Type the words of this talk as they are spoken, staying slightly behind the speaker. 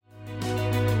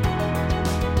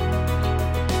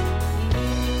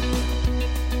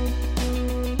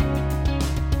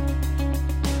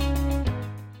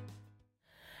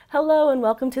Hello and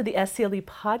welcome to the SCLD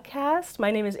podcast. My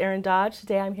name is Erin Dodge.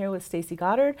 Today I'm here with Stacy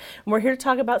Goddard, and we're here to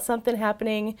talk about something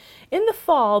happening in the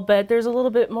fall, but there's a little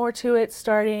bit more to it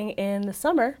starting in the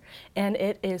summer, and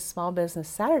it is Small Business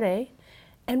Saturday.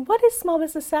 And what is Small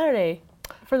Business Saturday,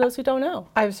 for those who don't know?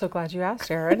 I'm so glad you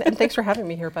asked, Erin, and thanks for having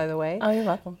me here, by the way. Oh, you're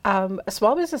welcome.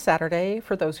 Small Business Saturday,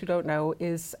 for those who don't know,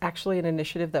 is actually an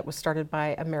initiative that was started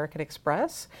by American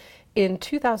Express in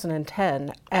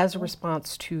 2010 as a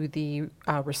response to the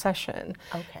recession.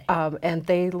 Okay. And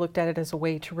they looked at it as a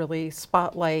way to really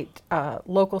spotlight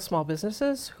local small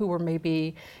businesses who were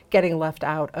maybe getting left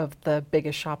out of the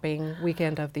biggest shopping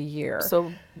weekend of the year.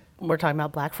 So we're talking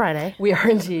about Black Friday. We are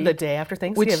indeed. The day after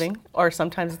Thanksgiving, or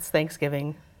sometimes it's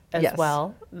Thanksgiving as Yes.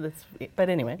 well. But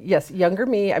anyway. Yes, younger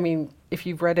me, I mean, if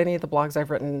you've read any of the blogs I've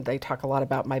written, they talk a lot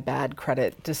about my bad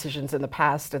credit decisions in the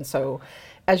past. And so,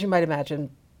 as you might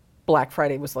imagine, Black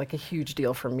Friday was like a huge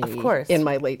deal for me Of course. in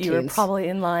my late teens. You were probably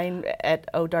in line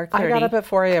at dark 30. I got up at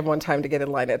 4 a.m. one time to get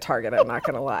in line at Target, I'm not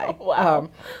going to lie. Wow.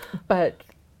 But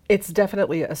it's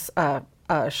definitely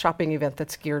a shopping event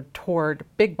that's geared toward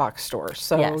big box stores.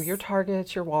 So Yes. your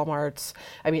Targets, your Walmarts.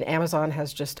 I mean, Amazon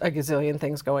has just a gazillion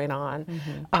things going on.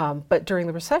 But during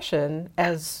the recession,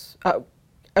 as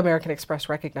American Express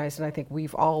recognized, and I think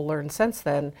we've all learned since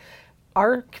then,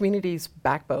 our community's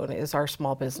backbone is our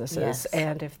small businesses. Yes.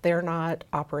 And if they're not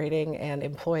operating and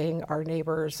employing our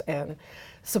neighbors and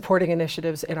supporting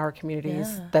initiatives in our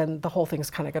communities, Yeah. then the whole thing's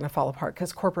kind of going to fall apart,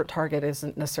 because corporate Target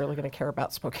isn't necessarily going to care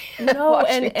about Spokane. No,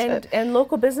 Washington. and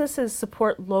local businesses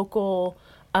support local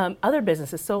other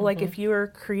businesses. So, like if you're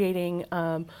creating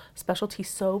specialty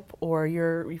soap, or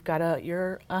you're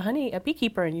a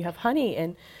beekeeper and you have honey,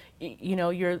 and you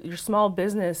know your small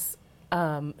business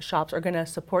shops are going to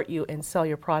support you and sell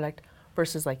your product,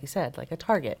 versus, like you said, like a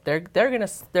Target. They're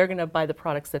gonna buy the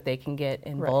products that they can get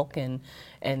in Right. bulk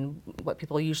and what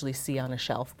people usually see on a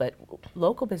shelf. But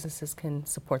local businesses can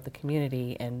support the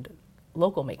community and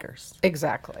local makers.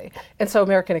 Exactly. And so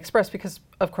American Express, because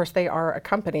of course they are a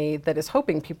company that is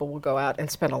hoping people will go out and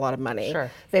spend a lot of money.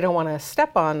 Sure. They don't want to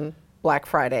step on Black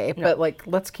Friday, but like,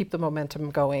 let's keep the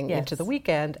momentum going into Yes. the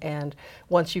weekend. And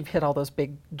once you've hit all those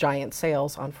big giant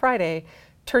sales on Friday,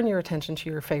 turn your attention to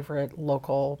your favorite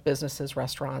local businesses,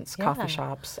 restaurants, Yeah. coffee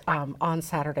shops on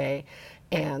Saturday,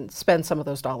 and spend some of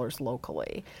those dollars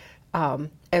locally.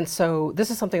 And so this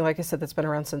is something, like I said, that's been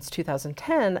around since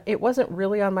 2010. It wasn't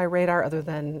really on my radar, other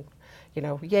than, you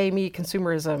know, yay me,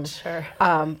 consumerism. Sure.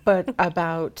 But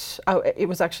it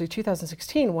was actually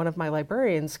 2016, one of my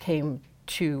librarians came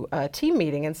to a team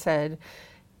meeting and said,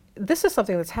 this is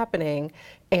something that's happening.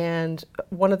 And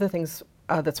one of the things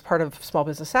that's part of Small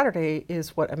Business Saturday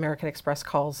is what American Express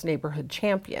calls neighborhood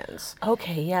champions.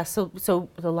 Okay, yeah. So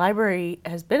the library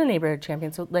has been a neighborhood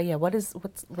champion. So yeah, what's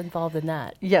involved in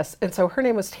that? Yes, and so her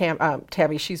name was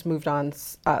Tammy. She's moved on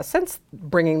since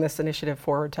bringing this initiative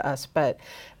forward to us, but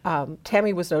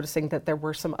Tammy was noticing that there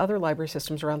were some other library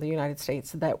systems around the United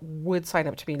States that would sign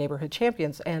up to be neighborhood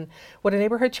champions. And what a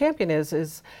neighborhood champion is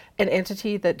an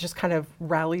entity that just kind of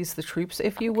rallies the troops,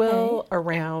 if you will,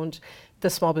 around the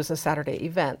Small Business Saturday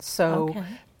event. So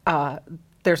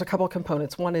there's a couple of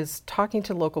components. One is talking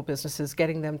to local businesses,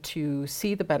 getting them to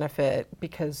see the benefit,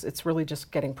 because it's really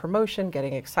just getting promotion,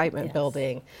 getting excitement Yes.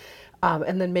 building,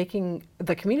 and then making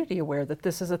the community aware that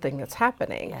this is a thing that's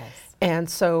happening. Yes. And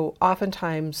so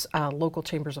oftentimes local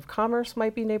chambers of commerce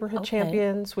might be neighborhood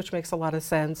champions, which makes a lot of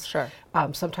sense. Sure.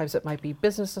 Sometimes it might be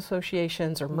business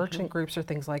associations or merchant groups or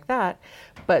things like that.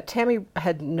 But Tammy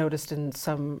had noticed in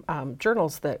some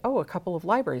journals that, a couple of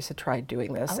libraries had tried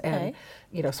doing this. Okay. And,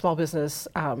 you know, small business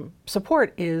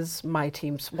support is one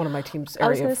of my team's I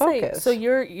was area going of to say, focus. so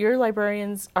your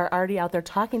librarians are already out there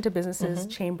talking to businesses,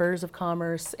 chambers of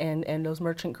commerce, and those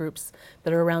merchant groups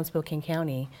that are around Spokane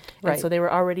County. And Right. so they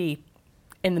were already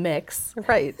in the mix.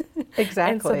 Right,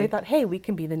 exactly. And so they thought, hey, we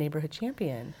can be the neighborhood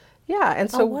champion. Yeah, and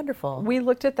so wonderful. we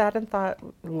looked at that and thought,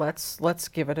 let's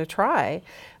give it a try.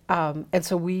 And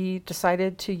so we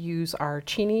decided to use our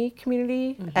Cheney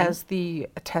community as the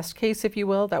test case, if you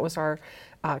will. That was our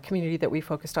community that we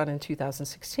focused on in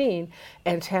 2016.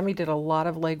 And Tammy did a lot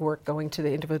of legwork going to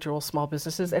the individual small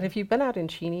businesses. And if you've been out in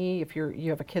Cheney, if you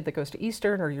have a kid that goes to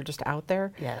Eastern, or you're just out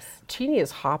there, Yes. Cheney is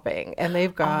hopping, and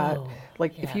they've got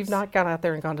if you've yes. not gone out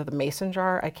there and gone to the Mason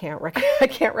Jar, I can't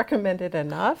recommend it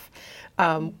enough.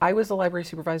 I was a library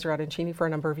supervisor out in Cheney for a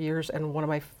number of years, and one of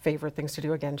my favorite things to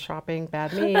do, again, shopping,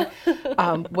 bad me,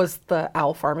 Cheney was the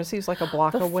Owl Pharmacy. It was like a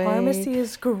block The away. pharmacy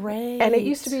is great. And it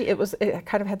used to be, it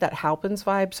kind of had that Halpin's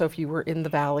vibe. So if you were in the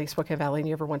valley, Spokane Valley, and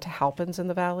you ever went to Halpin's in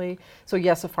the valley, so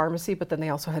yes, a pharmacy, but then they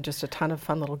also had just a ton of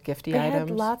fun little gifty items. They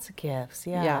had lots of gifts,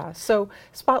 yeah. Yeah, so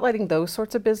spotlighting those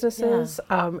sorts of businesses.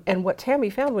 And what Tammy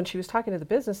found when she was talking to the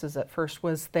businesses at first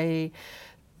was they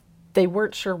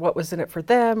weren't sure what was in it for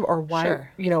them or why, Sure.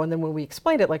 and then when we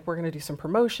explained it, like, we're going to do some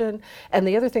promotion. And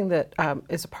the other thing that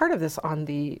is a part of this on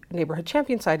the neighborhood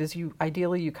champion side is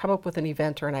ideally you come up with an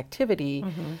event or an activity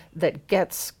that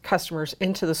gets customers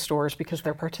into the stores because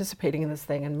they're participating in this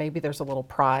thing, and maybe there's a little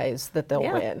prize that they'll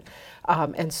win.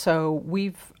 And so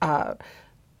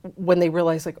when they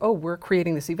realize, like, oh, we're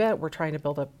creating this event, we're trying to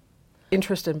build up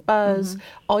interest and buzz.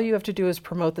 All you have to do is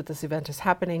promote that this event is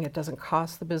happening. It doesn't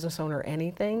cost the business owner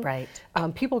anything. Right.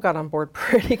 People got on board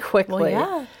pretty quickly.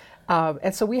 Well, yeah.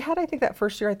 And so we had, I think that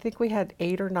first year, I think we had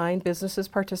 8 or 9 businesses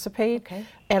participate. Okay.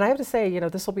 And I have to say,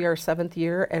 this will be our 7th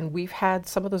year, and we've had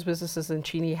some of those businesses in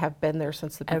Cheney have been there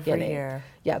since the beginning. Every year.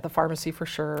 Yeah, the pharmacy for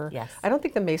sure. Yes. I don't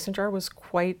think the Mason jar was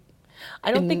quite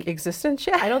I don't think existence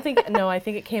yet. I don't think no. I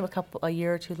think it came a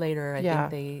year or two later. I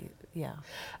think they.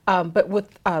 But with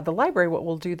the library, what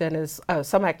we'll do then is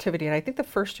some activity, and I think the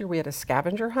first year we had a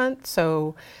scavenger hunt.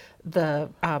 So the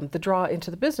draw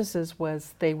into the businesses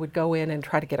was they would go in and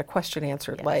try to get a question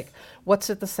answered, like, what's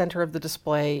at the center of the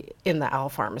display in the Owl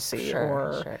Pharmacy,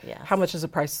 or how much is a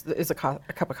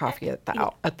cup of coffee at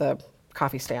the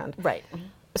coffee stand. Right.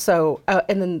 So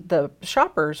and then the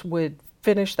shoppers would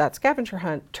finish that scavenger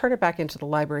hunt, turn it back into the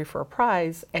library for a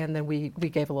prize, and then we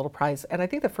gave a little prize. And I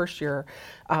think the first year,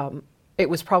 it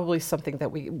was probably something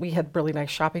that we had really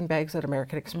nice shopping bags that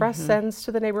American Express sends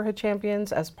to the neighborhood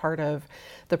champions as part of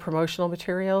the promotional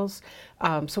materials.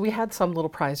 So we had some little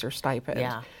prize or stipend.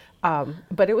 Yeah.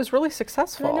 But it was really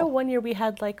successful. And I know one year we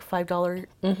had like $5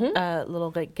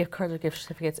 little like gift cards or gift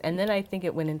certificates, and then I think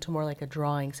it went into more like a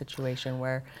drawing situation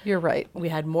where you're right. We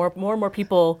had more and more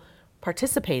people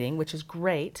participating, which is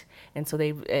great, and so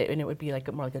and it would be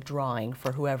like more like a drawing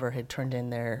for whoever had turned in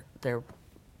their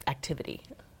activity.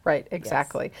 Right,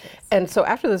 exactly. Yes. And so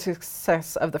after the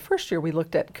success of the first year, we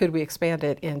looked at, could we expand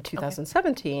it in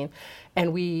 2017?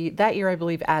 And we, that year, I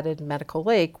believe, added Medical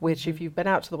Lake, which if you've been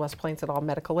out to the West Plains at all,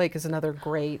 Medical Lake is another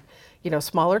great,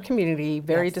 smaller community,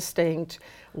 very distinct,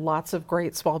 lots of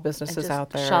great small businesses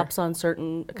out there. Shops on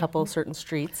a couple of certain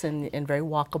streets and very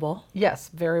walkable.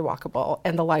 Yes, very walkable.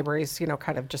 And the library's,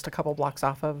 kind of just a couple blocks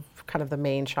off of kind of the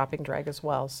main shopping drag as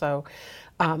well. So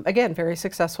again, very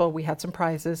successful. We had some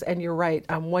prizes, and you're right.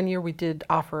 One year we did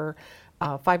offer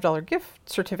 $5 gift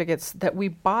certificates that we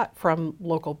bought from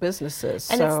local businesses.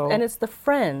 And it's the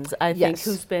friends, I think,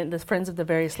 who's been the friends of the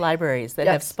various libraries that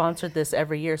have sponsored this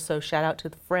every year. So shout out to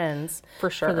the friends for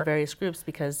the various groups,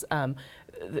 because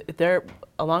they're,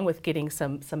 along with getting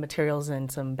some materials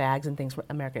and some bags and things from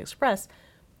American Express,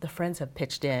 the friends have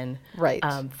pitched in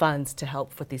funds to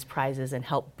help with these prizes and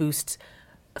help boost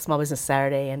Small Business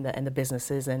Saturday and the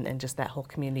businesses and just that whole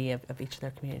community of each of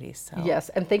their communities. So, yes,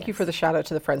 and thank you for the shout out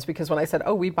to the friends, because when I said,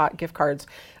 we bought gift cards,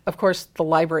 of course the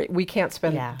library, we can't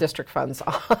spend district funds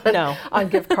on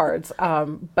gift cards,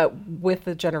 but with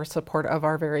the generous support of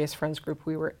our various friends groups,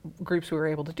 we were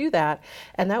able to do that,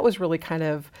 and that was really kind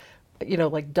of,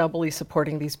 like doubly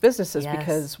supporting these businesses,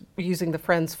 because using the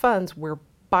friends funds, we're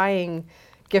buying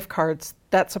gift cards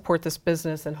that support this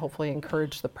business and hopefully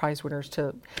encourage the prize winners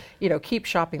to, keep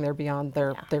shopping there beyond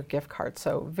their gift cards.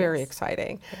 So very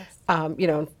exciting.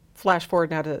 Yes. Flash forward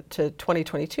now to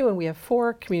 2022, and we have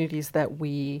 4 communities that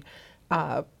we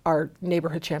are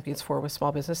neighborhood champions for with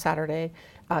Small Business Saturday.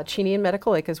 Cheney and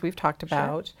Medical Lake, as we've talked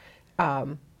about.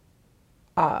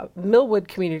 Millwood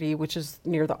community, which is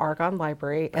near the Argonne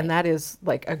Library, and that is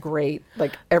like a great,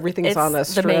 like everything's on a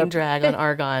strip. The main drag on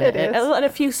Argonne. And a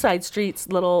few side streets,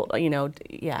 little,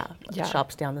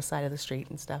 shops down the side of the street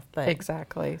and stuff. But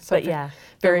exactly. So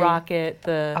the Rocket,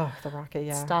 the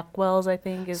Rocket, Stockwell's, I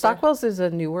think. Stockwell's is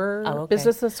a newer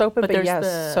business that's open, but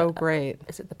yes, so great.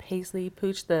 Is it the Paisley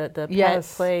Pooch, the pet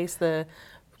place, the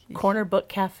Corner Book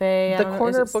Cafe? The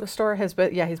Corner Bookstore has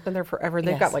been, he's been there forever.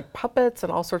 They've got like puppets and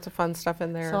all sorts of fun stuff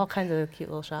in there. So all kinds of cute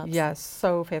little shops. Yes,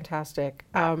 so fantastic.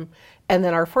 And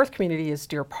then our 4th community is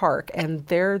Deer Park, and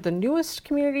they're the newest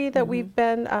community that we've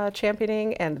been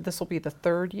championing, and this will be the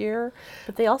 3rd year.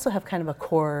 But they also have kind of a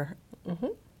core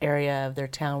area of their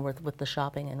town with the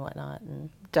shopping and whatnot. And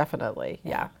definitely,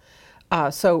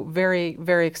 so very,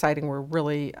 very exciting. We're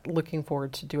really looking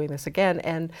forward to doing this again.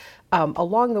 And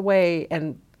along the way,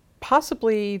 and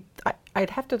possibly,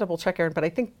 I'd have to double check, Erin, but I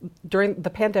think during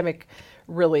the pandemic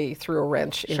really threw a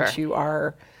wrench into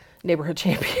our neighborhood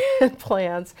champion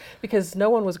plans because no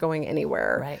one was going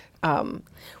anywhere. Right.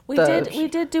 We We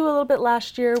did do a little bit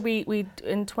last year. We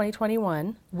in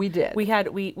 2021. We did.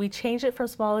 We changed it from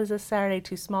Small Business Saturday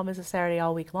to Small Business Saturday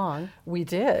all week long. We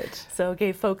did. So it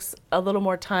gave folks a little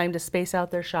more time to space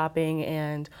out their shopping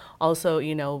and also,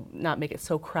 not make it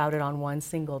so crowded on one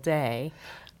single day.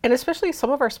 And especially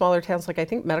some of our smaller towns, like I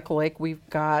think Medical Lake, we've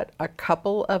got a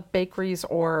couple of bakeries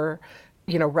or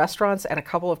restaurants and a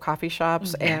couple of coffee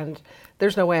shops, and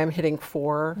there's no way I'm hitting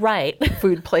 4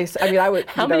 food places. I mean, I would.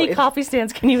 How many coffee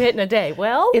stands can you hit in a day?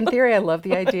 Well, in theory, I love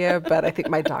the idea, but I think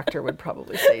my doctor would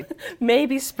probably say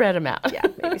maybe spread them out. Yeah,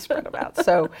 maybe spread them out.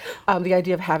 So the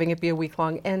idea of having it be a week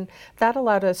long, and that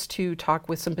allowed us to talk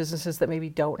with some businesses that maybe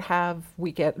don't have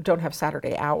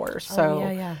Saturday hours.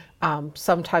 So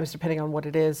sometimes, depending on what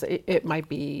it is, it might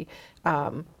be.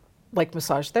 Like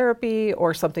massage therapy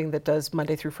or something that does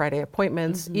Monday through Friday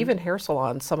appointments, even hair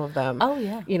salons, some of them,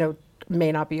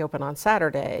 may not be open on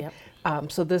Saturday.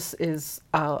 Yep. So this is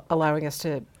allowing us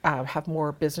to have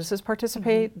more businesses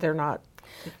participate. They're not.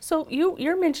 So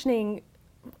you're mentioning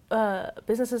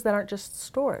businesses that aren't just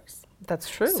stores. That's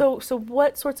true. So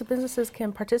what sorts of businesses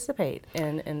can participate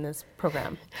in this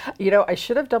program? I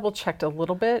should have double checked a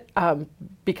little bit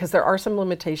because there are some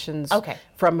limitations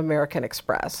from American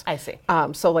Express. I see.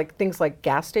 So like things like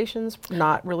gas stations,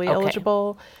 not really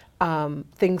eligible.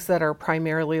 Things that are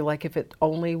primarily like if it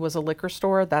only was a liquor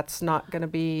store, that's not going to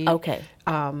be. Okay.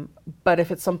 But if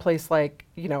it's someplace like,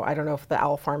 I don't know if the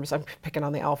Owl Pharmacy, I'm picking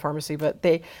on the Owl Pharmacy, but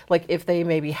if they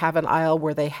maybe have an aisle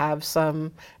where they have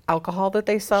some alcohol that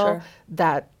they sell,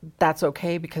 that's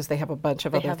okay because they have a bunch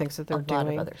of other things that they're doing. A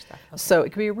lot of other stuff. Okay. So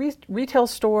it could be a retail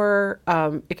store,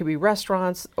 it could be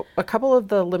restaurants. A couple of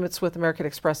the limits with American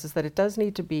Express is that it does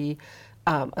need to be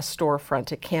a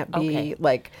storefront. It can't be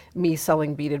like me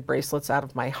selling beaded bracelets out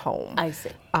of my home. I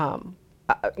see.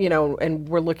 And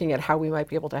we're looking at how we might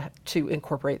be able to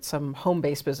incorporate some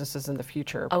home-based businesses in the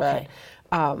future. Okay.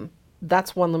 But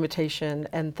that's one limitation.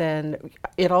 And then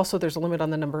there's a limit on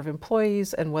the number of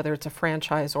employees and whether it's a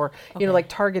franchise or, like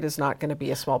Target is not going to be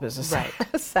a small business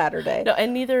Saturday. No,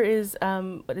 and neither is,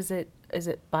 what is it? Is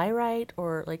it Buy Right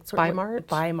or like Buy-Mart?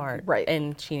 Buy-Mart. Right.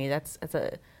 And Cheney, that's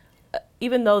a,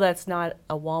 even though that's not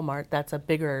a Walmart, that's a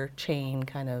bigger chain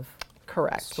kind of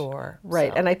store.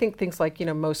 Right. So. And I think things like,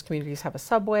 most communities have a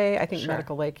Subway. I think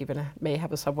Medical Lake even may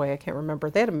have a Subway. I can't remember.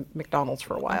 They had a McDonald's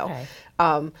for a while. Okay.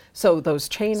 So those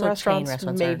chain restaurants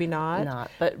maybe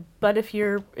not. But if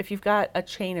you've got a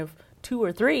chain of 2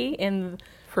 or 3 in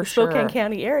for Spokane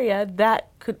County area, that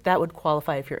would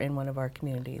qualify if you're in one of our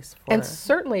communities. And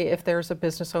certainly, if there's a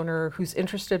business owner who's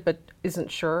interested but isn't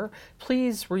sure,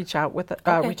 please reach out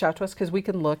to us because we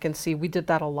can look and see. We did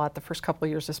that a lot the first couple of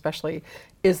years, especially.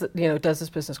 Does this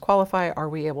business qualify? Are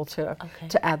we able to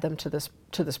add them to this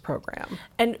program?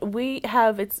 And we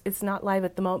have it's not live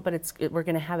at the moment, but we're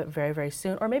going to have it very, very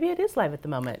soon, or maybe it is live at the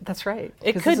moment. That's right.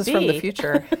 It could this be is from the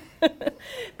future.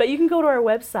 But you can go to our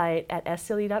website at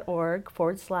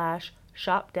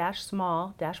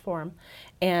scld.org/shop-small-forum,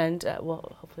 and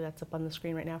hopefully that's up on the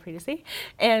screen right now for you to see.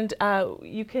 And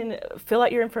you can fill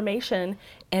out your information,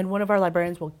 and one of our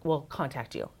librarians will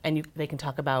contact you, and they can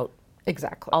talk about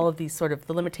all of these sort of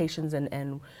the limitations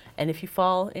and if you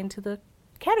fall into the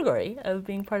category of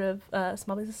being part of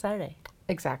Small Business Saturday.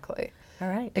 Exactly. All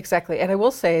right. Exactly. And I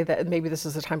will say that maybe this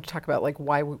is the time to talk about like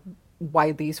why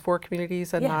these 4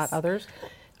 communities and not others.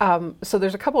 So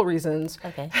there's a couple of reasons.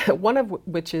 Okay. One of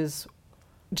which is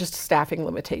just staffing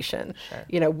limitation. Sure.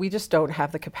 We just don't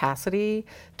have the capacity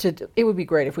it would be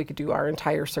great if we could do our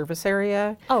entire service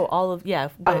area. Oh, all of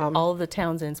the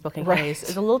towns in Spokane County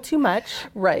is a little too much.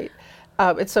 Right.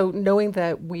 And so knowing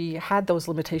that we had those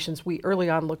limitations, we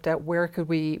early on looked at where could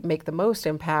we make the most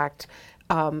impact.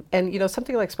 And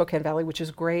something like Spokane Valley, which is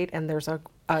great, and there's a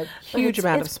huge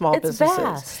amount of small businesses.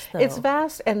 Vast, though. It's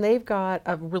vast, and they've got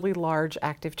a really large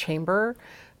active chamber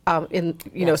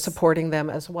supporting them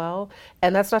as well.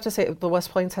 And that's not to say the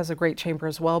West Plains has a great chamber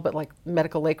as well, but like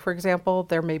Medical Lake, for example,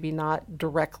 they're maybe not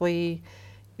directly,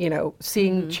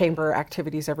 seeing chamber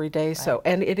activities every day. Right. So,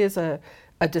 and it is a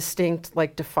distinct,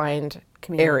 defined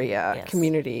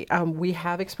community. We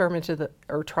have experimented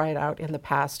or tried out in the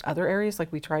past other areas,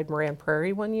 like we tried Moran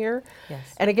Prairie one year.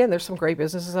 Yes. And again, there's some great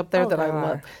businesses up there that I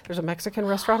love. There's a Mexican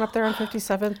restaurant up there on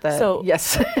 57th.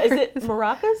 Yes. Is it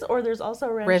Maracas or there's also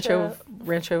Rancho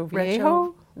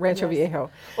Viejo? Rancho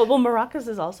Viejo. Well, Maracas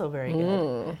is also very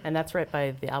good, and that's right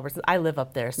by the Albertsons. I live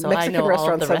up there, so Mexican I know restaurant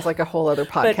all of the sounds like a whole other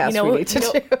podcast we need to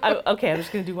do. I'm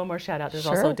just going to do one more shout out. There's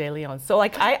also De Leon. So I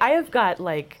have got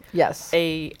a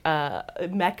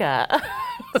mecca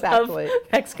Exactly. of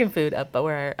Mexican food up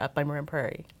by Marin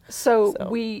Prairie. So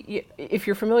if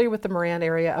you're familiar with the Moran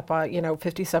area up on,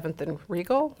 57th and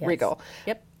Regal, Yes. Regal,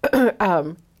 Yep.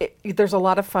 there's a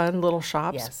lot of fun little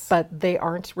shops, Yes. but they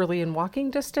aren't really in walking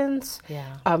distance.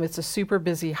 Yeah. It's a super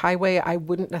busy highway. I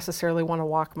wouldn't necessarily want to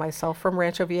walk myself from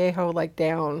Rancho Viejo, like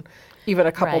down even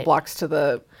a couple Right. blocks to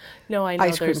the No, I know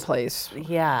ice cream there's place.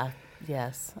 Yeah.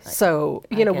 Yes. So,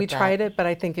 I we get tried that. it, but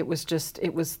I think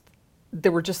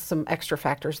there were just some extra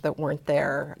factors that weren't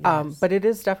there. Yes. But it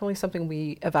is definitely something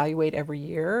we evaluate every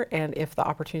year. And if the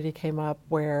opportunity came up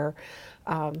where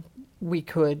we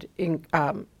could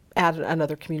add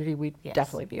another community, we'd Yes.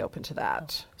 definitely be open to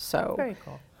that. So, Very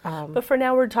cool. But for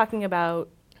now, we're talking about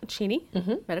Cheney,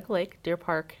 Mm-hmm. Medical Lake, Deer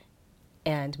Park,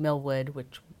 and Millwood,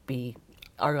 which would be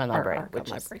Argonne Library, our which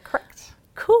is library, correct.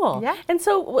 cool. Yeah. And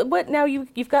so, what now?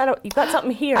 You've got something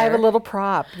here. I have a little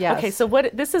prop, yes. Okay, so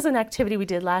this is an activity we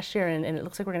did last year, and it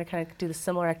looks like we're going to kind of do the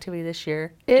similar activity this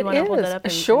year. Do It you want to hold is, that up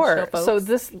and sure. show folks?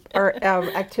 So our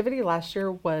activity last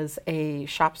year was a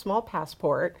Shop Small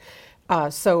Passport.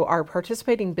 So our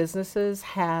participating businesses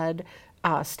had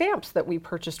stamps that we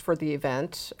purchased for the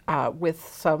event with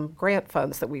some grant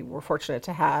funds that we were fortunate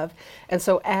to have. And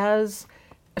so as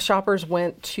shoppers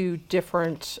went to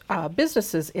different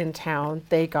businesses in town,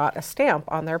 they got a stamp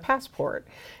on their passport.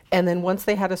 And then once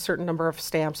they had a certain number of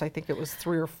stamps, I think it was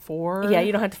 3 or 4. Yeah,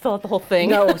 you don't have to fill out the whole thing.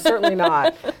 No, certainly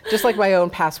not. Just like my own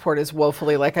passport is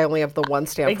woefully like I only have the one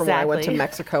stamp from when I went to Exactly.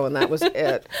 Mexico, and that was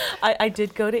it. I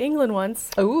did go to England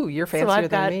once. Oh, you're So fancier I've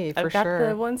than got, me, for I've got sure.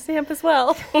 the one stamp as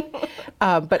well.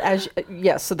 But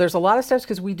yes, so there's a lot of steps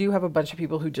because we do have a bunch of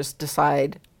people who just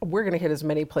decide we're going to hit as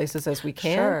many places as we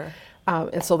can. Sure.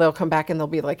 And so they'll come back and there'll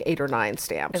be like 8 or 9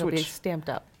 stamps, It'll be which stamped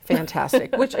up.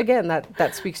 fantastic. Which again,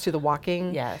 that speaks to the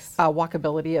Yes.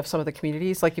 walkability of some of the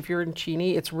communities. Like if you're in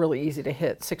Cheney, it's really easy to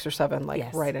hit 6 or 7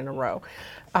 Yes. right in a row.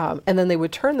 And then they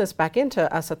would turn this back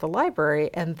into us at the library,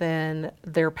 and then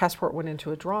their passport went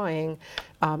into a drawing,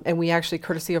 and we actually,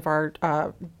 courtesy of our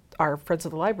Friends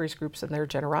of the Libraries groups and their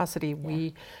generosity,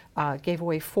 we gave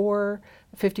away 4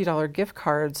 $50 gift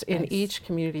cards in Nice. each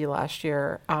community last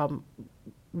year,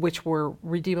 which were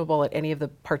redeemable at any of the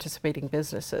participating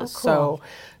businesses. Oh, cool. So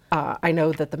I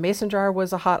know that the mason jar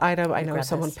was a hot item. I know grab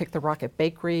someone this. picked the Rocket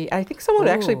Bakery. I think someone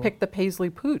actually Ooh. picked the Paisley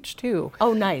Pooch too.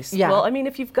 Oh, nice. Yeah. Well, I mean,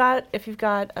 if you've got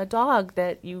a dog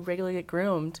that you regularly get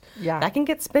groomed, Yeah. that can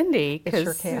get spendy. It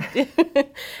sure can.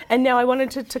 And now I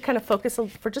wanted to kind of focus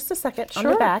for just a second on the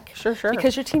Sure. back. Sure.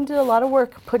 Because your team did a lot of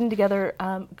work putting together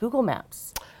Google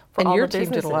Maps. For And all your the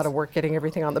team did a lot businesses. of work getting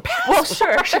everything on the Well,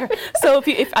 passport. sure. So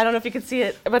if I don't know if you can see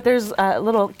it, but there's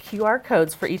little QR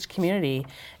codes for each community,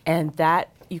 and that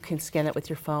you can scan it with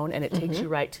your phone, and it takes you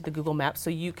right to the Google Maps, so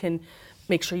you can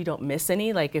make sure you don't miss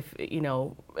any. Like if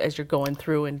as you're going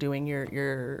through and doing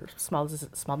your small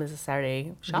business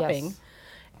Saturday shopping,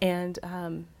 Yes.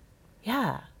 and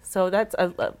so that's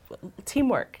a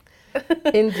teamwork.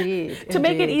 Indeed. To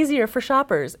make it indeed. easier for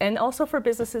shoppers and also for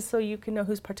businesses, so you can know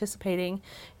who's participating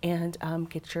and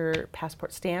get your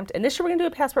passport stamped. And this year we're going to do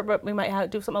a passport, but we might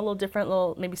do something a little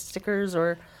different, maybe stickers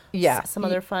or Yeah. some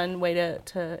other fun way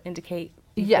to indicate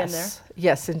you've been there.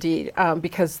 Yes, indeed.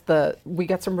 Because we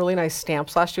got some really nice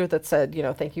stamps last year that said,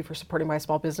 thank you for supporting my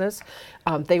small business.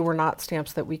 They were not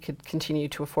stamps that we could continue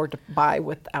to afford to buy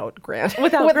without grant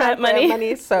Without grant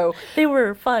money. So They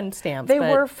were fun stamps. they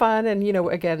but were fun, and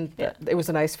again, Yeah. it was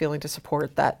a nice feeling to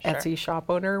support that Sure. Etsy shop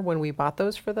owner when we bought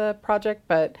those for the project.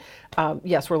 But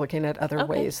yes, we're looking at other Okay.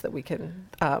 ways that we can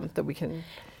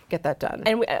get that done.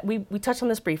 And we touched on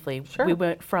this briefly. Sure. We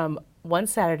went from one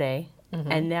Saturday,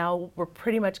 and now we're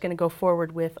pretty much going to go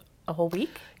forward with a whole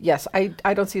week. Yes, I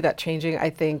don't see that changing. I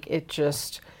think it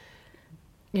just,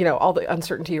 all the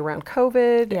uncertainty around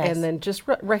COVID, Yes. and then just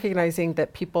recognizing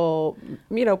that people,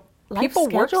 Life people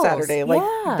work schedules. Saturday. Like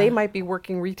Yeah. they might be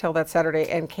working retail that Saturday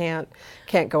and can't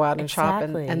go out and shop,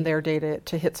 Exactly. and their day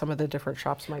to hit some of the different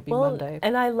shops might be Well, Monday.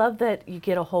 and I love that you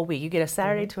get a whole week. You get a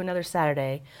Saturday to another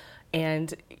Saturday,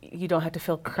 and you don't have to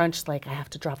feel crunched like I have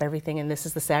to drop everything and this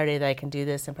is the Saturday that I can do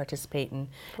this and participate and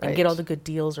get Right. all the good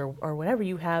deals or whatever.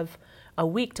 You have a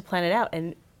week to plan it out.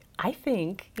 And I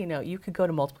think, you could go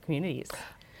to multiple communities.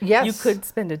 Yes. You could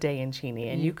spend a day in Cheney,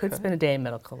 and you You could could. spend a day in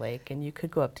Medical Lake, and you could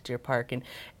go up to Deer Park,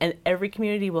 and every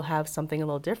community will have something a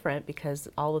little different because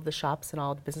all of the shops and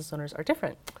all the business owners are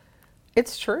different.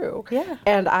 It's true. Yeah.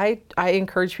 And I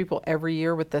encourage people every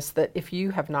year with this that if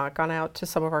you have not gone out to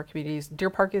some of our communities,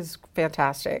 Deer Park is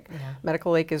fantastic. Yeah.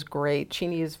 Medical Lake is great.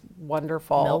 Cheney is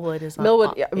wonderful. Millwood is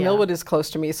Millwood, yeah. Millwood is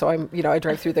close to me, so I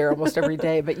drive through there almost every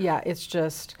day. But yeah, it's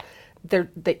just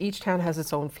each town has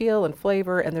its own feel and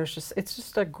flavor, and it's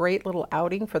just a great little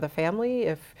outing for the family.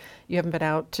 If you haven't been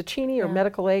out to Cheney or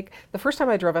Medical Lake, the first time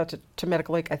I drove out to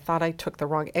Medical Lake, I thought I took the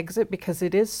wrong exit because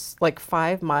it is like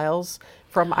 5 miles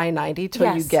from I-90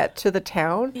 till you get to the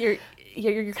town.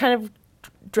 You're kind of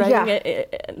driving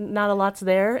it, not a lot's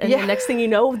there, and the next thing you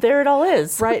know, there it all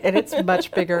is. Right, and it's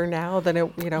much bigger now than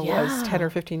it was 10 or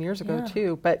 15 years ago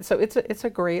too. But so it's a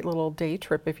great little day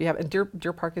trip if you have. And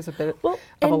Deer Park is a bit of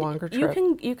a longer trip.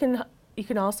 You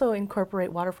can also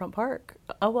incorporate Waterfront Park.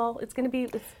 Oh well, maybe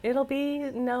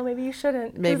you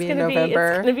shouldn't. Maybe in November.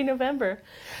 It's going to be November.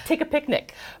 Take a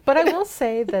picnic. But I will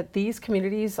say that these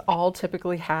communities all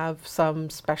typically have some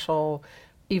special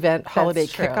event, holiday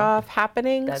kickoff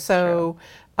happening. That's so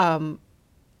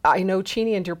I know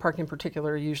Cheney and Deer Park in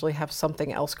particular usually have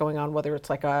something else going on, whether it's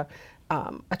like a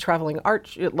traveling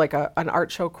art, like an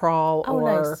art show crawl,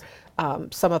 or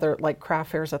some other like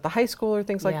craft fairs at the high school or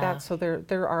things like that. So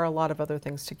there are a lot of other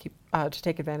things to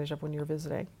take advantage of when you're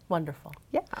visiting. Wonderful.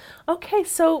 Yeah. Okay,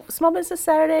 so Small Business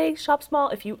Saturday, Shop Small.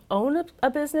 If you own a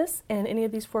business in any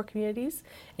of these 4 communities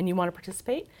and you want to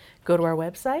participate, go to our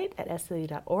website at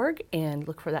scld.org and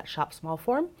look for that Shop Small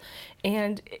form.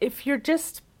 And if you're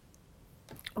just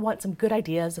want some good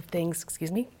ideas of things,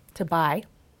 to buy,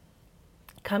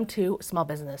 come to small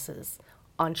businesses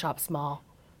on Shop Small.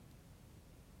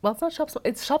 Well, it's not Shop Small,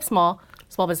 it's Shop Small,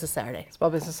 Small Business Saturday. Small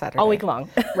Business Saturday. All week long.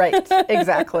 Right,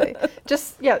 exactly.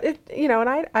 Just, and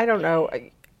I don't know,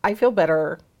 I feel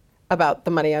better about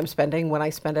the money I'm spending when I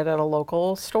spend it at a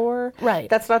local store. Right.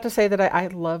 That's not to say that I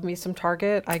love me some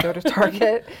Target. I go to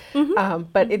Target,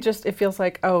 but it feels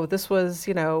like, this was,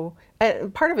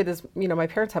 and part of it is, my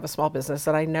parents have a small business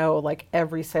and I know like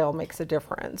every sale makes a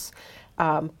difference.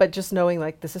 But just knowing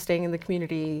like this is staying in the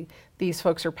community, these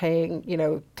folks are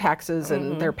paying, taxes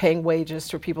and they're paying wages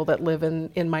to people that live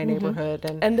in my neighborhood.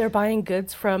 And they're buying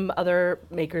goods from other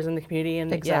makers in the community,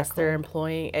 and yes, they're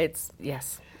employing,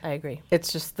 I agree.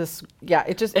 It's just this,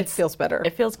 it feels better.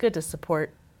 It feels good to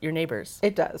support your neighbors.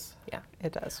 It does. Yeah.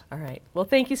 It does. All right. Well,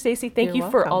 thank you, Stacy. Thank you You're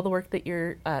for welcome. all the work that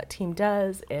your team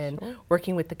does and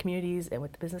working with the communities and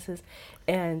with the businesses.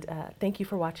 And thank you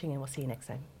for watching, and we'll see you next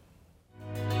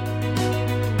time.